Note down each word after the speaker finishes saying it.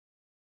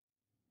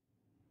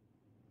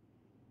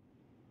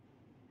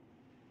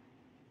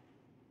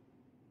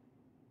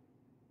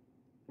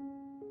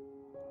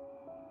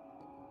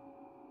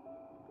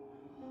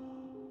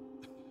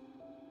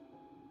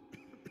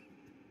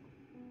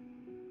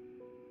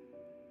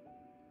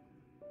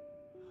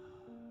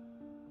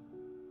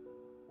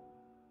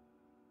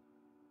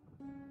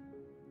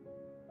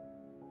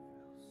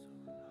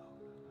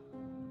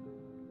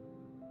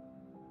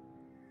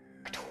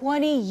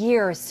20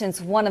 years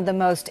since one of the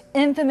most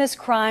infamous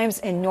crimes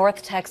in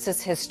North Texas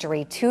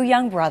history. Two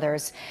young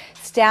brothers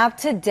stabbed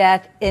to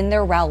death in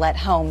their Rowlett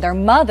home. Their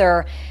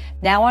mother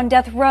now on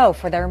death row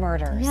for their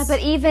murders. Yeah, but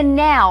even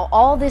now,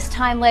 all this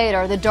time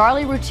later, the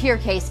Darlie Routier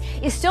case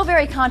is still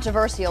very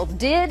controversial.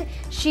 Did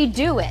she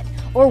do it?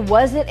 Or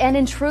was it an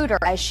intruder,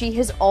 as she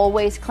has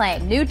always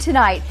claimed? New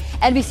tonight,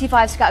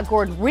 NBC5's Scott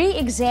Gordon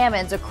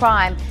re-examines a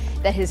crime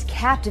that has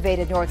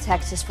captivated North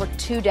Texas for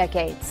 2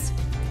 decades.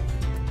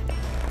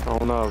 Oh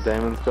no,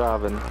 Damon's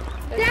driving.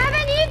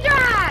 Damon, you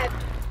drive!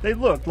 They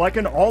looked like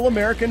an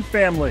all-American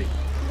family.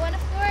 I'm going to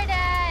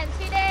Florida in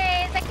 2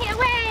 days. I can't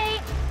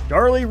wait.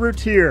 Darlie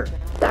Routier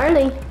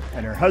Darlie.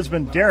 and her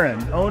husband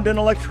Darren owned an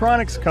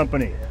electronics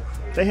company.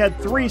 They had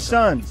 3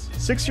 sons.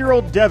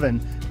 6-year-old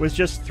Devin was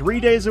just 3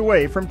 days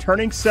away from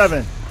turning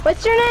 7.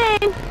 What's your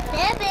name?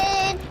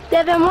 Devin.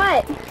 Devin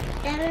what?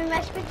 Devin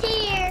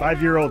Musketeer.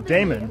 5-year-old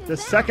Damon, the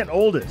second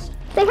oldest.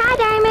 Say hi,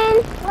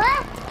 Damon.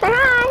 What? Say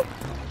hi.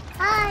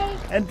 Hi.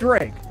 And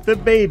Drake, the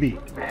baby.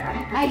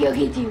 I go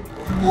get you.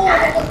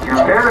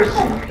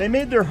 They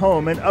made their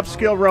home in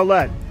upscale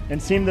Rowlett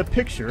and seemed the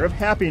picture of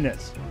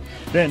happiness.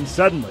 Then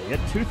suddenly, at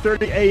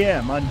 2:30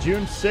 a.m. on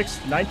June 6,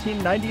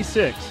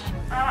 1996,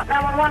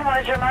 911,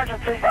 what is your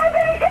emergency?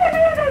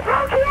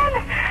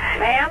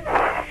 Ma'am?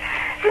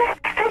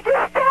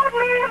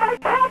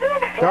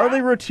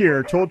 Darlie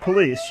Routier told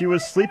police she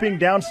was sleeping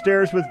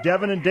downstairs with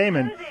Devin and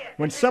Damon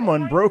when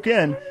someone broke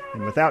in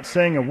and, without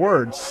saying a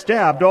word,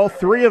 stabbed all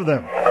 3 of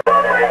them.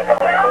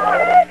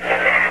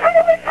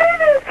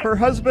 Her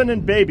husband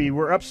and baby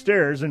were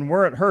upstairs and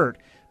weren't hurt,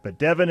 but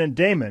Devin and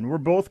Damon were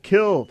both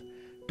killed.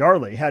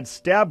 Darlie had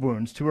stab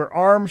wounds to her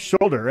arm,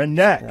 shoulder, and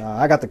neck.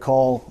 I got the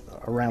call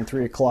around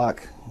 3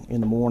 o'clock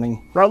in the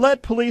morning.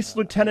 Rowlett Police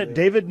Lieutenant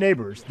David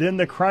Neighbors, then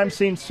the crime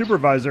scene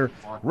supervisor,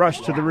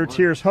 rushed to the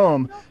Routiers'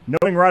 home,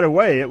 knowing right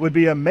away it would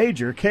be a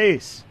major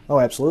case. Oh,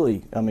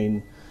 absolutely. I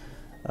mean,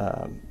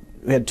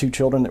 we had 2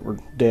 children that were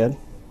dead,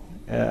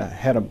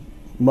 had a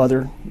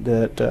mother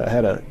that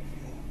had a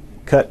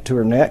cut to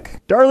her neck.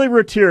 Darlie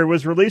Routier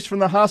was released from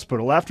the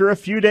hospital after a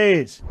few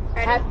days.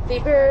 Happy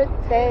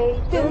birthday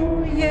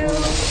to you.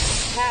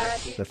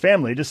 The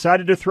family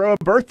decided to throw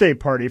a birthday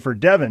party for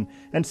Devin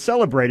and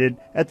celebrated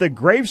at the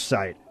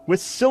gravesite with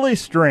silly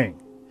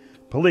string.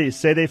 Police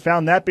say they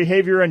found that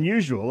behavior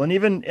unusual and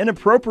even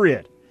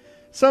inappropriate.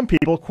 Some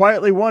people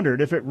quietly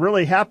wondered if it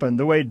really happened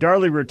the way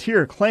Darlie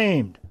Routier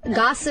claimed.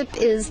 Gossip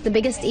is the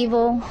biggest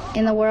evil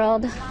in the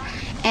world,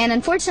 and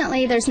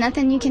unfortunately there's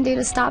nothing you can do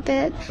to stop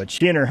it. But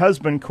she and her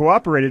husband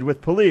cooperated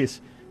with police,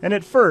 and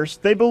at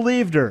first they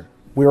believed her.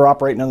 We were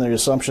operating under the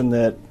assumption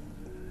that,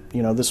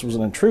 you know, this was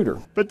an intruder.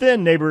 But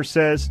then Neighbors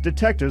says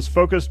detectives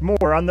focused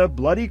more on the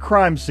bloody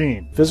crime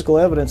scene. Physical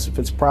evidence, if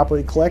it's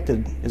properly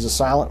collected, is a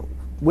silent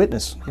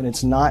witness, and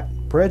it's not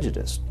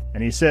prejudiced.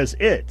 And he says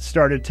it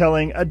started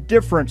telling a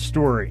different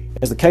story.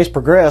 As the case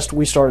progressed,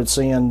 we started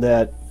seeing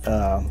that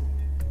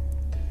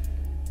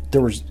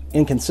there was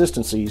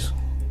inconsistencies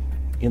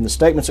in the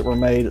statements that were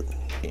made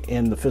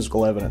in the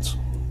physical evidence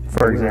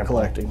For we were example?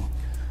 collecting.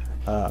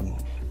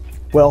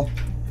 Well,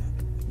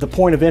 the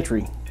point of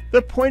entry.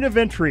 The point of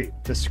entry,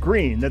 the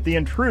screen that the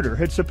intruder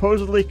had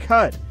supposedly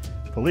cut.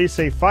 Police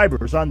say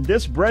fibers on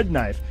this bread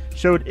knife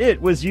showed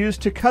it was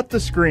used to cut the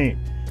screen.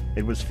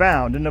 It was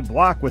found in a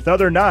block with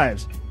other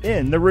knives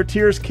in the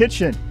Routier's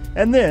kitchen.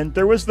 And then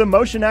there was the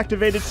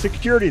motion-activated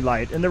security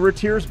light in the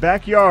Routier's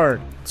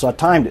backyard. So I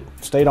timed it,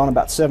 stayed on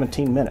about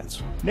 17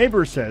 minutes.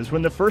 Neighbor says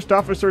when the first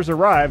officers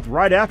arrived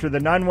right after the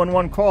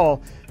 911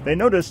 call, they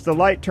noticed the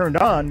light turned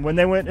on when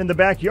they went in the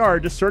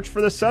backyard to search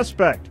for the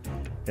suspect.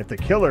 If the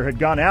killer had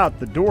gone out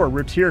the door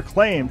Routier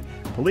claimed,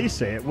 police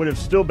say it would have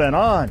still been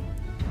on.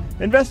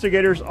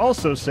 Investigators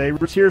also say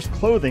Routier's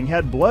clothing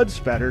had blood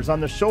spatters on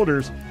the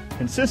shoulders,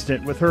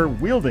 consistent with her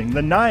wielding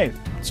the knife.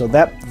 So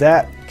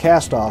that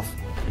cast-off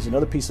is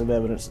another piece of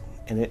evidence,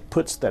 and it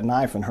puts that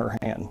knife in her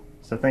hand.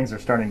 So things are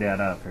starting to add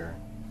up here.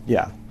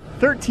 Yeah.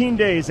 13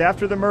 days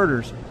after the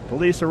murders,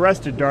 police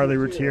arrested Darlie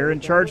Routier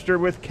and charged her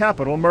with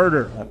capital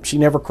murder. She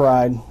never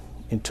cried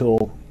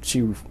until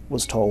she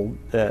was told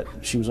that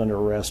she was under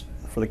arrest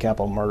for the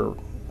capital murder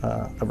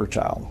of her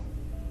child.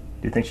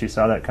 Do you think she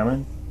saw that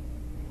coming?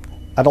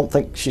 I don't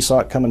think she saw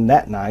it coming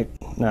that night,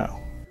 no.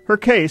 Her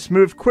case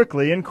moved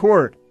quickly in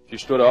court. She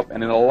stood up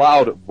and in a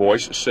loud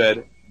voice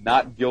said,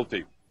 "Not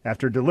guilty."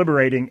 After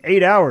deliberating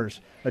 8 hours,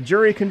 a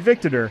jury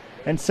convicted her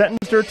and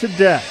sentenced her to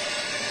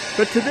death.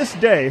 But to this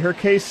day, her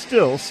case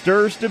still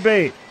stirs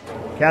debate.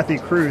 Kathy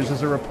Cruz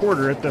is a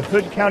reporter at the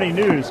Hood County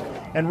News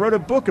and wrote a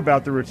book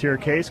about the Routier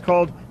case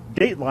called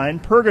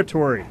Dateline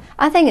Purgatory.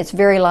 I think it's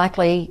very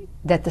likely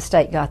that the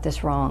state got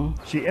this wrong.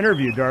 She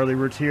interviewed Darlie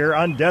Routier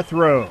on death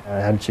row.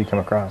 How did she come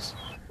across?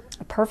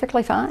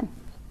 Perfectly fine.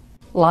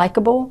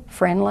 Likeable,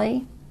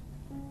 friendly,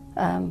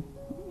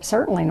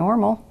 certainly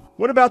normal.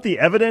 What about the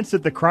evidence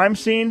at the crime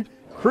scene?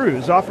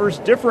 Cruz offers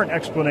different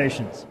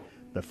explanations.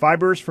 The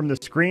fibers from the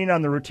screen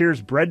on the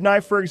Routier's bread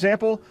knife, for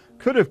example,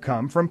 could have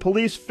come from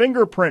police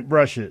fingerprint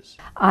brushes.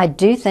 I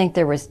do think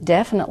there was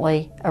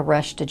definitely a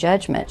rush to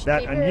judgment.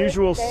 That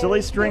unusual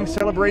silly string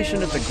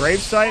celebration at the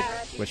gravesite,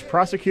 which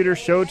prosecutors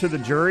showed to the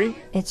jury.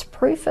 It's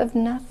proof of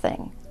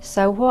nothing.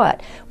 So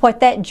what? What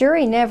that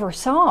jury never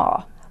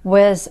saw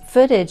was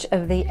footage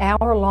of the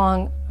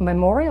hour-long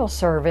memorial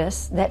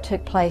service that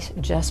took place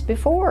just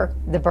before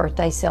the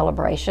birthday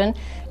celebration,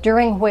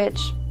 during which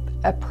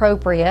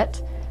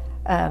appropriate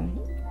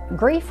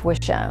grief was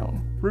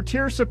shown.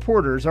 Routier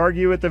supporters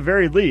argue at the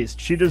very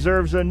least she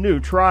deserves a new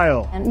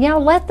trial. And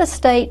let the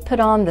state put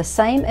on the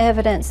same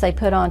evidence they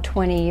put on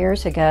 20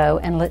 years ago,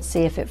 and let's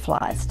see if it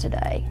flies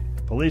today.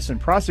 Police and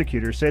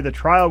prosecutors say the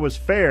trial was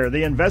fair,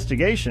 the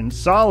investigation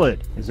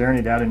solid. Is there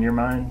any doubt in your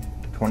mind,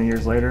 20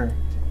 years later,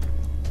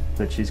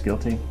 that she's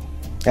guilty?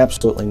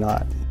 Absolutely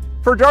not.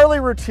 For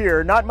Darlie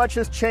Routier, not much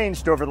has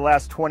changed over the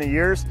last 20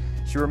 years.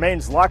 She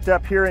remains locked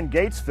up here in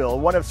Gatesville,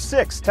 one of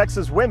 6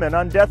 Texas women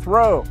on death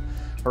row.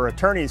 Her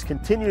attorneys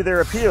continue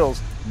their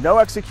appeals. No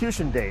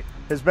execution date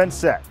has been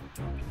set.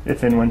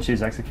 If and when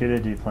she's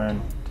executed, do you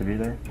plan to be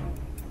there?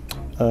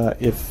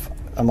 If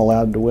I'm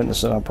allowed to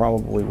witness it, I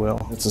probably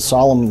will. It's a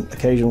solemn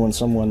occasion when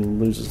someone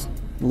loses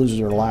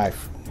their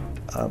life.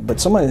 But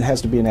someone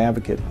has to be an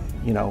advocate,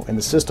 and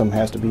the system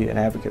has to be an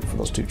advocate for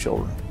those 2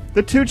 children.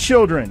 The 2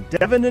 children,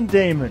 Devin and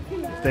Damon,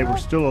 if they were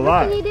still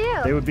alive,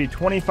 they would be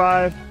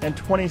 25 and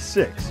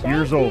 26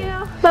 years old.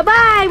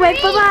 Bye-bye.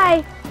 Wait,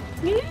 bye-bye.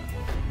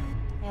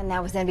 And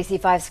that was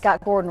NBC5's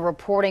Scott Gordon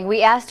reporting.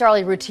 We asked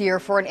Darlie Routier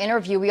for an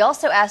interview. We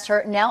also asked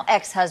her now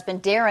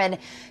ex-husband, Darren,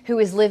 who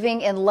is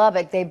living in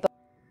Lubbock. They both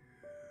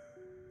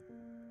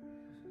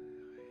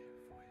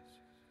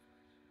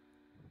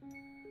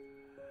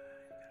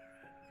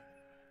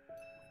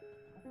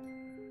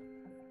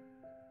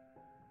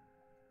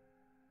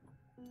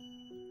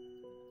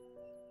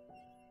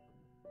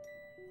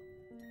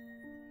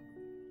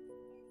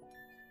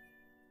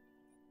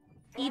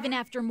even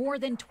after more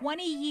than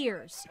 20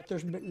 years.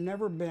 There's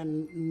never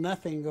been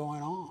nothing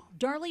going on.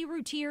 Darlie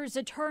Routier's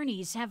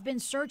attorneys have been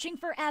searching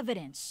for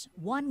evidence,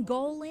 one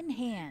goal in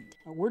hand.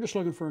 We're just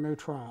looking for a new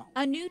trial.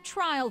 A new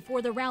trial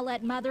for the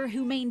Rowlett mother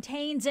who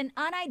maintains an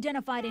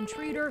unidentified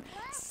intruder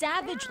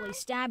savagely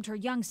stabbed her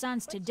young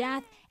sons to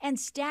death and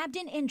stabbed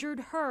and injured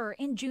her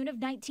in June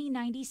of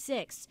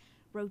 1996.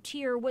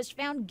 Routier was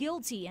found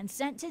guilty and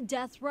sent to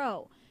death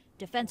row.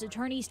 Defense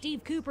attorney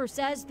Steve Cooper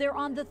says they're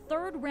on the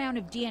 3rd round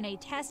of DNA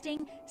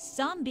testing,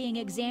 some being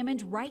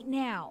examined right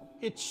now.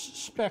 It's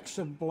specks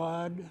of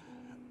blood,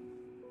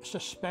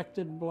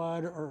 suspected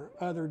blood or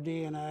other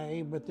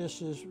DNA, but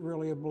this is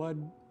really a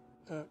blood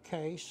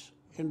case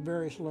in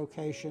various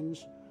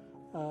locations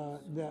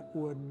that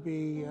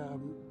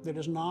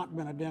has not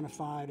been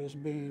identified as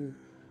being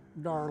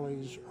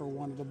Darlie's or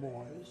one of the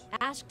boys.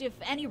 Asked if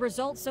any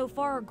results so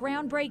far are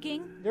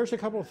groundbreaking. There's a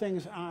couple of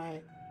things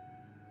I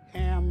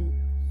am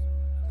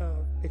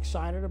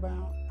excited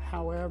about.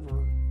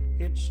 However,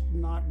 it's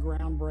not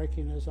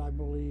groundbreaking as I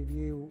believe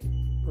you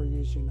are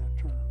using that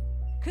term.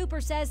 Cooper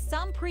says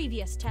some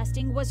previous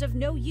testing was of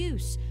no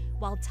use,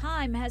 while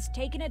time has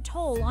taken a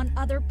toll on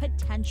other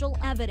potential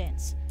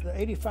evidence. The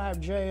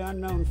 85J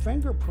unknown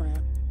fingerprint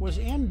was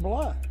in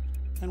blood,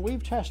 and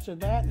we've tested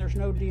that and there's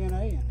no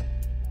DNA in it.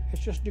 It's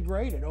just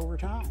degraded over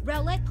time.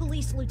 Rowlett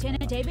Police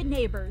Lieutenant David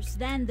Neighbors,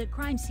 then the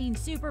crime scene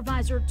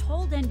supervisor,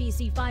 told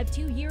NBC5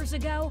 2 years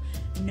ago,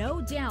 no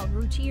doubt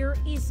Routier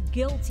is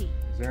guilty.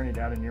 Is there any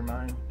doubt in your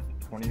mind,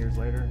 20 years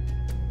later,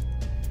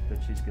 that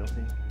she's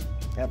guilty?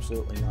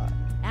 Absolutely not.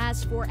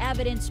 As for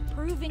evidence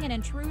proving an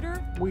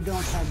intruder, we don't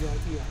have that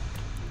yet,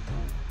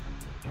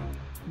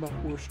 but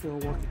we're still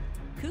working.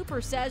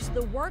 Cooper says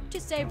the work to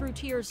save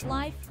Routier's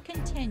life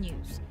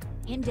continues.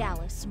 In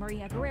Dallas,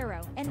 Maria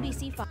Guerrero,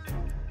 NBC5.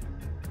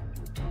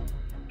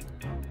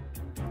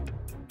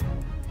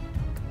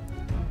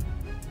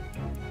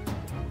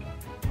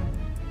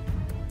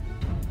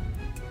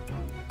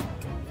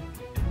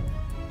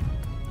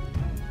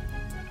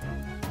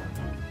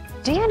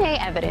 DNA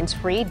evidence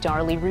freed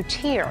Darlie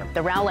Routier. The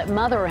Rowlett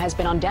mother has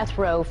been on death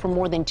row for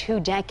more than 2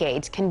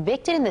 decades,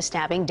 convicted in the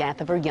stabbing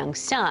death of her young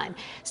son.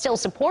 Still,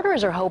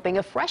 supporters are hoping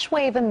a fresh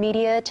wave of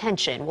media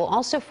attention will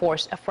also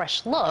force a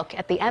fresh look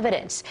at the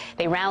evidence.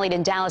 They rallied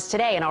in Dallas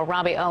today, and our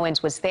Robbie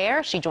Owens was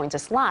there. She joins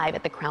us live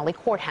at the Crowley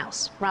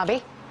Courthouse.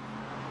 Robbie?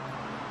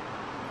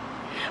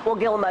 Well,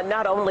 Gilma,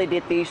 not only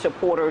did these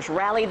supporters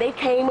rally, they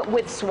came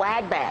with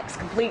swag bags,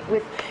 complete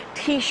with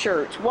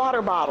T-shirts,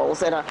 water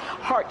bottles, and a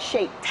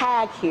heart-shaped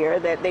tag here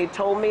that they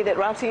told me that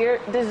Routier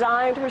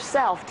designed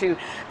herself to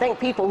thank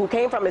people who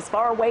came from as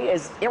far away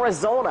as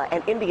Arizona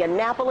and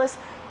Indianapolis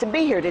to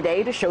be here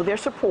today to show their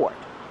support.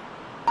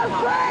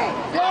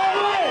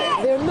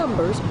 Their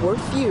numbers were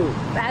few.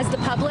 As the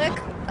public,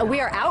 we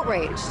are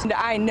outraged.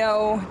 I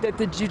know that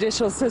the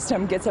judicial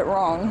system gets it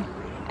wrong,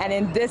 and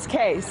in this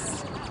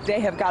case, they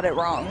have got it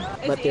wrong.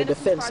 But their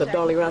defense of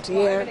Darlie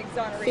Routier,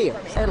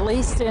 fierce. At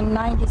least in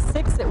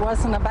 '96, it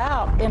wasn't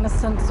about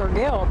innocence or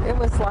guilt. It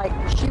was like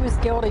she was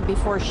guilty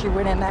before she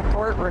went in that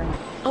courtroom.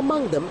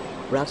 Among them,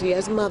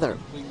 Routier's mother.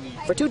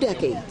 For 2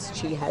 decades,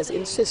 she has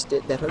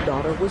insisted that her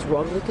daughter was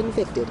wrongly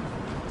convicted.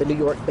 The New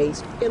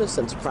York-based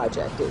Innocence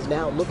Project is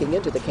now looking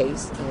into the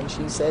case, and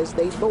she says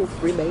they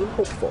both remain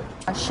hopeful.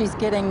 She's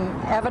getting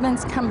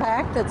evidence come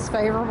back that's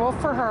favorable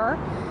for her.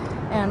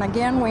 And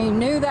again, we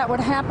knew that would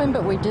happen,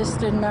 but we just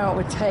didn't know it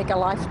would take a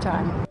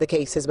lifetime. The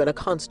case has been a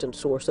constant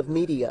source of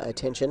media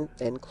attention,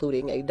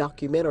 including a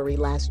documentary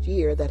last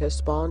year that has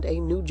spawned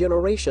a new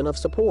generation of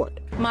support.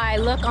 My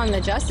look on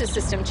the justice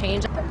system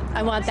changed.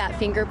 I want that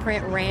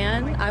fingerprint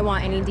ran. I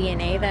want any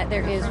DNA that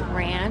there is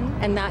ran,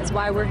 and that's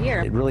why we're here.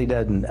 It really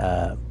doesn't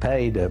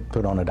pay to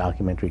put on a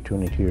documentary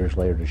 22 years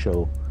later to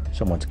show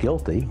someone's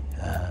guilty.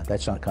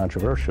 That's not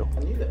controversial.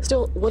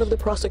 Still, one of the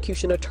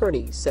prosecution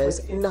attorneys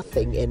says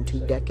nothing in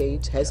 2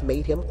 decades has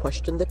made him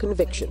question the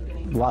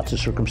conviction. Lots of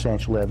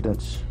circumstantial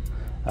evidence.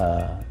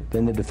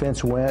 Then the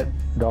defense went,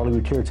 Darlie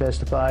Routier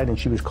testified, and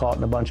she was caught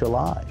in a bunch of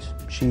lies.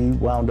 She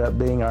wound up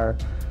being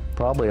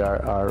probably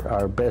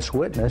our best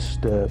witness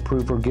to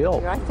prove her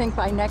guilt. I think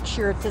by next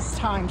year at this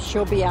time,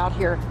 she'll be out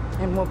here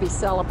and we'll be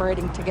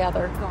celebrating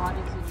together.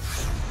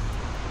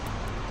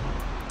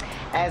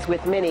 As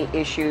with many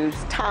issues,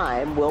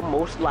 time will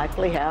most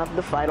likely have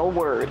the final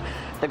word.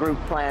 The group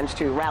plans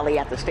to rally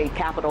at the state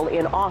capitol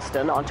in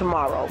Austin on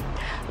tomorrow.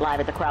 Live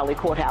at the Crowley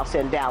Courthouse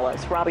in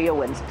Dallas, Robbie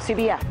Owens,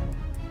 CBS.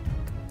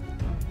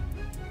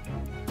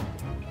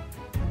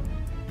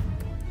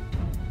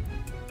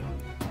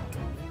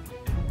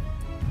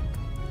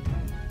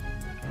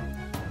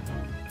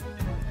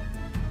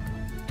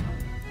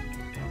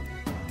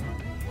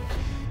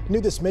 New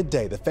this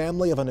midday, the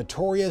family of a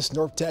notorious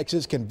North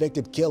Texas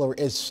convicted killer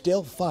is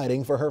still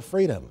fighting for her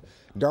freedom.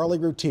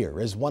 Darlie Routier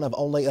is one of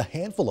only a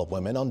handful of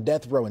women on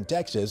death row in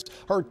Texas.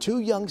 Her 2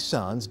 young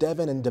sons,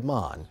 Devin and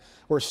Damon,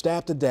 were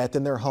stabbed to death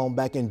in their home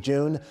back in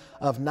June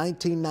of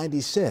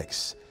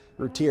 1996.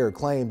 Routier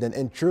claimed an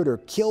intruder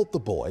killed the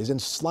boys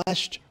and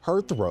slashed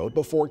her throat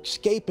before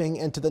escaping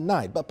into the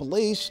night. But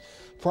police,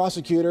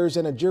 prosecutors,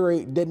 and a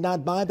jury did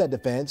not buy that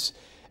defense,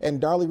 and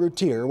Darlie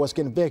Routier was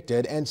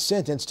convicted and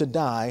sentenced to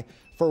die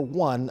for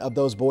one of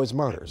those boys'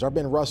 murders. Our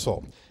Ben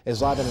Russell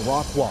is live in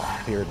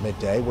Rockwall here at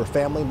midday, where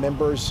family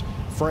members,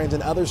 friends,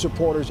 and other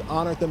supporters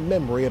honor the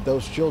memory of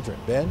those children.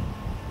 Ben?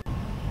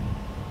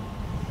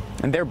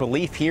 And their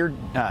belief here,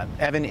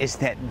 Evan, is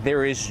that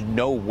there is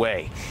no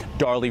way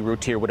Darlie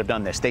Routier would have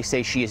done this. They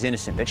say she is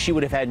innocent, that she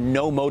would have had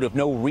no motive,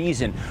 no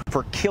reason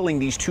for killing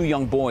these 2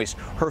 young boys,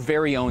 her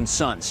very own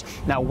sons.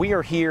 Now, we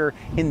are here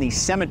in the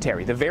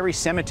cemetery, the very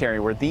cemetery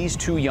where these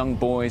 2 young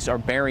boys are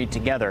buried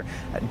together,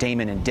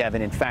 Damon and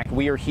Devin. In fact,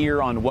 we are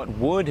here on what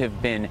would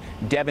have been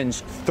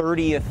Devin's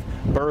 30th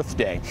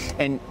birthday.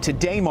 And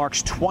today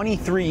marks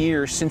 23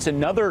 years since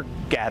another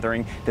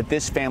gathering that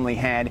this family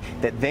had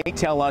that they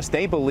tell us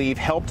they believe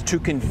helped to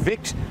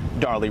convict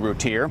Darlie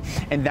Routier,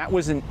 and that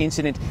was an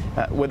incident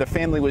where the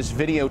family was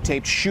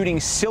videotaped shooting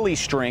silly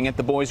string at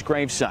the boys'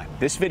 gravesite.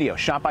 This video,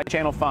 shot by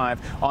Channel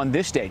 5 on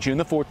this day, June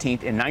the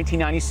 14th in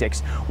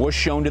 1996, was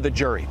shown to the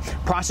jury.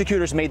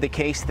 Prosecutors made the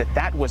case that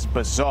that was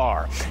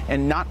bizarre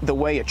and not the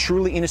way a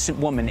truly innocent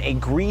woman, a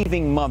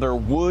grieving mother,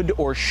 would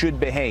or should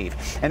behave.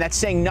 And that's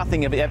saying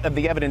nothing of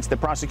the evidence the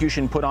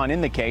prosecution put on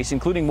in the case,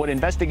 including what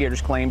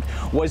investigators claimed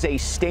was a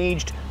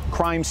staged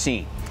crime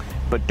scene.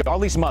 But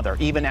Darlie's mother,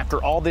 even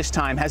after all this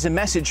time, has a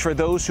message for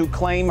those who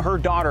claim her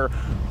daughter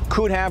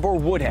could have or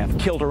would have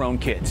killed her own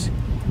kids.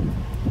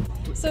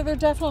 So they're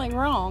definitely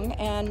wrong,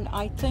 and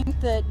I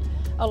think that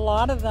a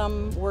lot of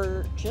them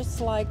were just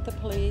like the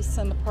police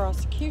and the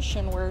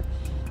prosecution, where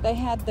they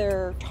had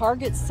their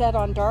targets set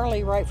on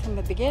Darlie right from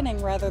the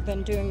beginning rather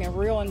than doing a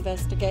real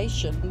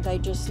investigation. They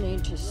just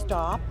need to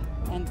stop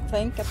and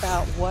think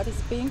about what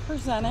is being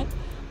presented.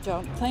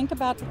 Don't think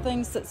about the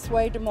things that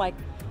swayed them, like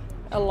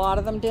a lot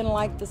of them didn't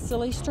like the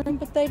silly string,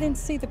 but they didn't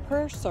see the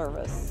prayer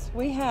service.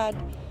 We had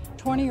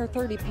 20 or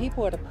 30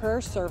 people at a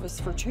prayer service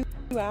for 2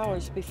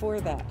 hours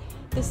before that.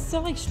 The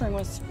silly string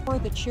was for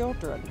the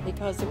children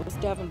because it was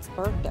Devin's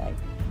birthday.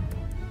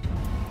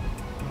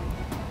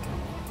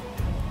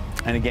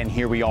 And again,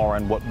 here we are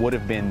on what would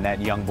have been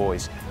that young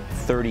boy's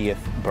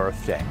 30th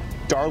birthday.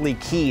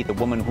 Darlie Kee, the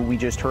woman who we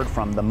just heard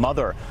from, the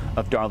mother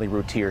of Darlie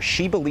Routier,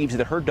 she believes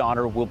that her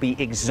daughter will be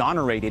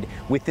exonerated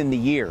within the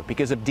year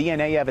because of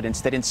DNA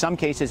evidence that in some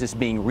cases is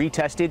being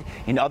retested,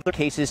 in other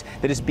cases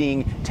that is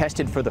being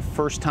tested for the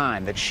first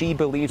time, that she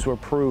believes will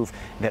prove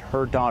that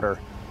her daughter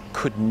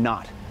could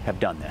not have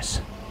done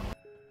this.